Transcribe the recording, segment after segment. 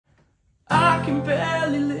can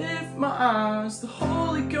barely lift my eyes. The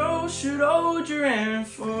Holy Ghost should hold your hand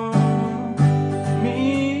for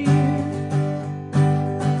me.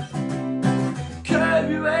 Curb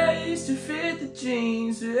your waist to fit the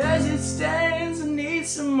jeans, but as it stands I need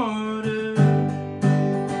some more to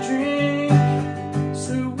drink.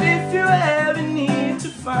 So if you ever need to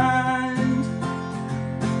find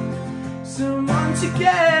someone to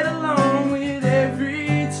get along with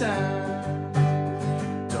every time,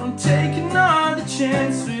 don't take another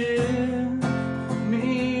chance with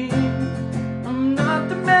me. I'm not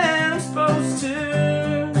the man I'm supposed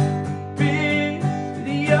to be, but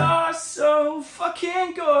you're so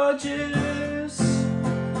fucking gorgeous.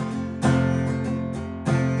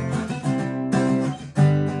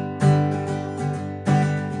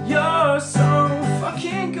 You're so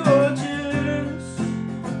fucking gorgeous.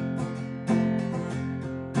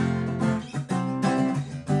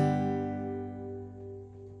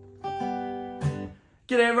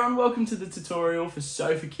 G'day everyone, welcome to the tutorial for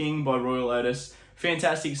Sofa King by Royel Otis.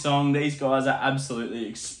 Fantastic song. These guys are absolutely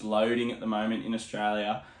exploding at the moment in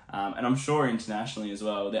Australia, and I'm sure internationally as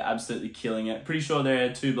well. They're absolutely killing it. Pretty sure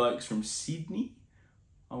they're two blokes from Sydney,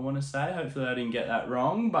 I want to say. Hopefully I didn't get that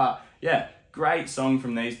wrong, but yeah, great song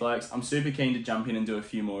from these blokes. I'm super keen to jump in and do a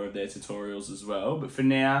few more of their tutorials as well, but for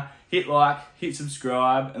now, hit like, hit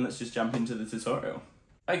subscribe, and let's just jump into the tutorial.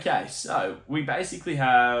 Okay, so we basically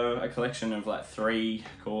have a collection of like 3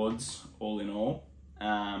 chords all in all,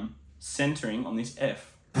 centering on this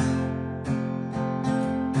F.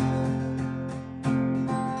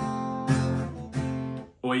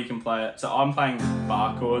 Or you can play it, so I'm playing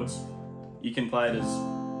bar chords. You can play it as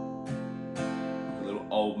a little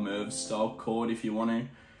old Merv style chord if you want to,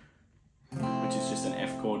 which is just an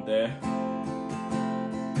F chord there.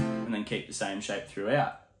 And then keep the same shape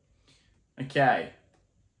throughout. Okay.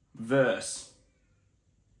 Verse,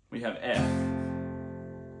 we have F,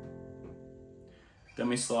 then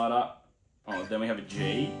we slide up, then we have a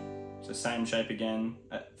G, so same shape again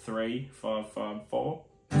at 3, 5, 5, 4.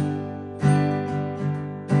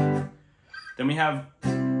 Then we have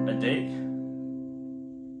a D,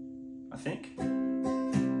 I think.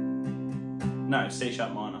 No, C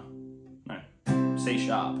sharp minor. No, C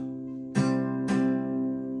sharp.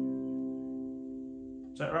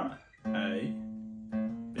 Is that right? A,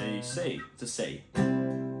 B, C. It's a C. So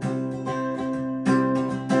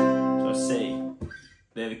a C.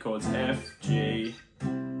 They're the chords F, G,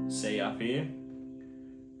 C up here.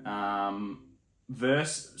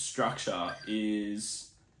 Verse structure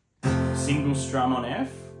is single strum on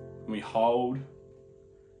F, and we hold,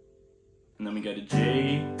 and then we go to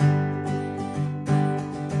G,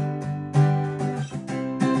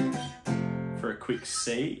 for a quick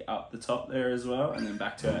C up the top there as well, and then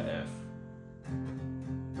back to our F.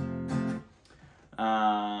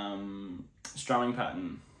 Strumming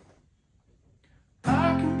pattern.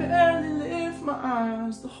 I can barely lift my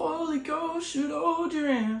eyes. The Holy Ghost should hold your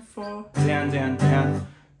hand for down, down, down,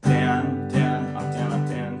 down, down, up, down, up,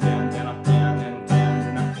 down, down, down, up, down, down, down,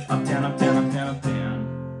 down, up, down, up, down, up, down, up, down.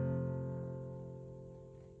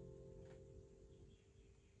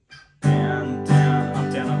 Down, down,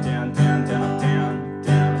 up, down, up, down, down, down, up,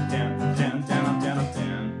 down, down, up, down, down, down, up, down, up,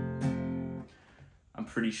 down. I'm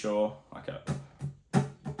pretty sure, like a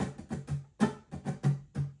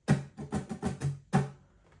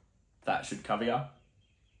that should cover you.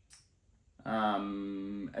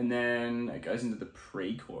 And then it goes into the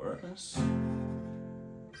pre-chorus.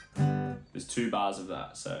 There's 2 bars of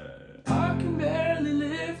that, so I can barely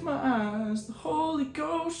lift my eyes. The Holy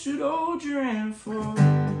Ghost should hold your hand for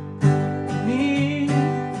me.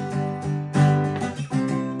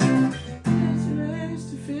 It's a race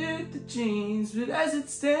to fit the jeans, but as it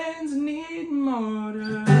stands I need more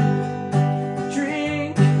to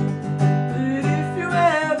drink. But if you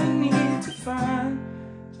ever need to find,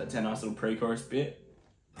 so that's a nice little pre-chorus bit.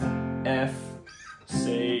 F,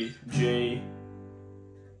 C, G,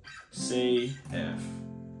 C, F,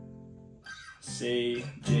 C,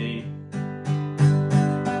 G,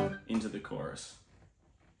 into the chorus.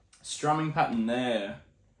 Strumming pattern there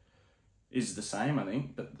is the same, I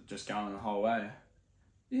think, but just going the whole way.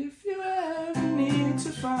 If you ever need to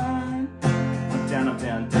find up, down, up,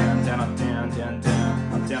 down, down, down, up, down, down,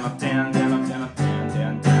 down, up, down, up, down, down, up, down, up, down,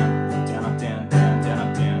 down, down, up, down, up, down, down, down,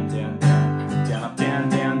 up, down, down, down, down, up, down,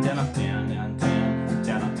 down, down, up, down, down, down,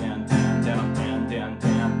 down, up, down, down, down, up, down, down, down,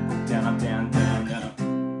 down, up, down, down, down, up.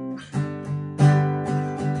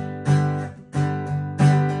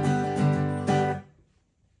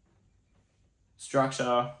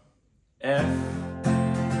 Structure F,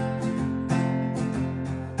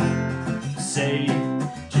 C,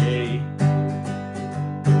 G,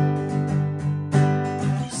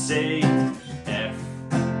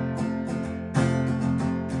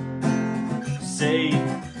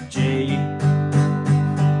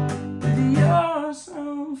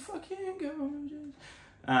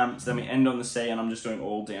 So then we end on the C, and I'm just doing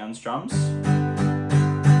all down strums.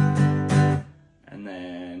 And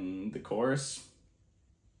then the chorus,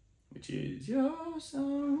 which is "You're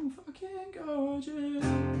so fucking gorgeous."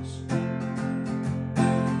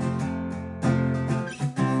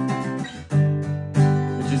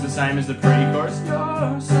 Which is the same as the pre-chorus.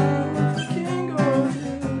 You're so fucking gorgeous.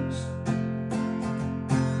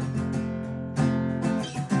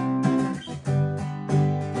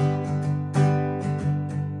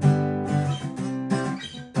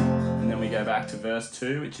 And then we go back to verse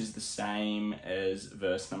 2, which is the same as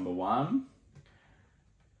verse number 1.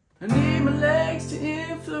 I need my legs to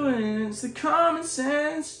influence the common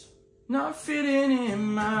sense not fitting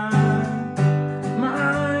in my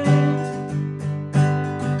mind.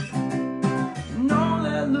 Know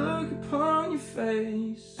that look upon your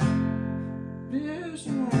face, there's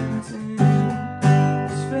wanting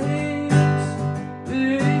space. But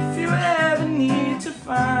if you ever need to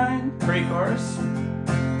find pre-chorus,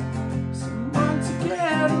 someone to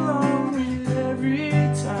get along with every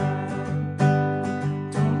time,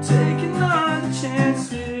 take another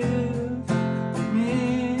chance with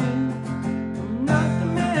me. I'm not the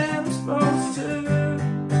man I'm supposed to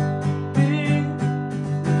be.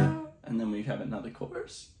 And then we have another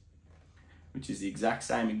chorus, which is the exact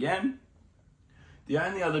same again. The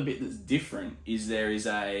only other bit that's different is there is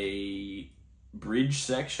a bridge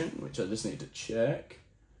section, which I just need to check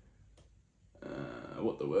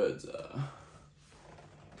what the words are.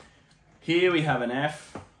 Here we have an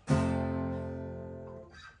F to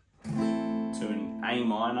an A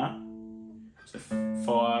minor, so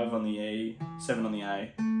 5 on the E, 7 on the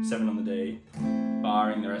A, 7 on the D,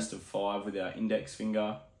 barring the rest of 5 with our index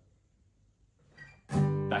finger,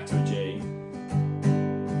 back to a G.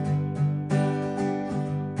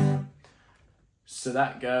 So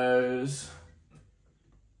that goes,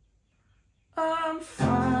 I'm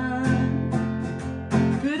fine,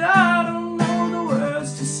 but I don't know the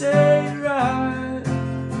words to say it right.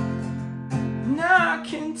 I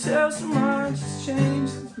can tell so much has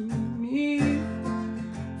changed through me.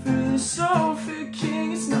 For the soul-fit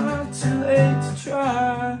king, it's not too late to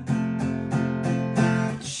try.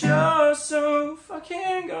 You're so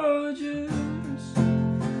fucking gorgeous.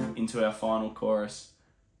 Into our final chorus.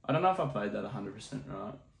 I don't know if I played that 100%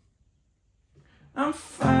 right. I'm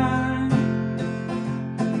fine,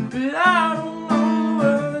 but I don't know the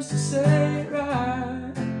words to say it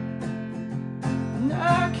right. And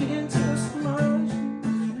I can tell so much.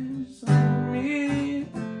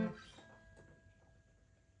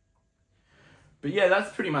 But yeah,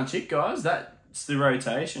 that's pretty much it, guys. That's the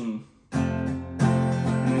rotation.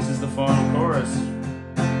 And this is the final chorus.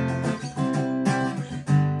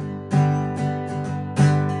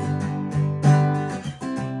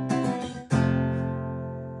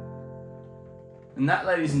 And that,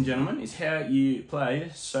 ladies and gentlemen, is how you play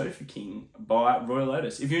Sofa King by Royel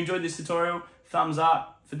Otis. If you enjoyed this tutorial, thumbs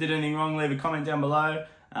up. If I did anything wrong, leave a comment down below.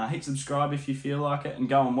 Hit subscribe if you feel like it, and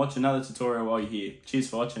go and watch another tutorial while you're here. Cheers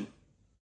for watching.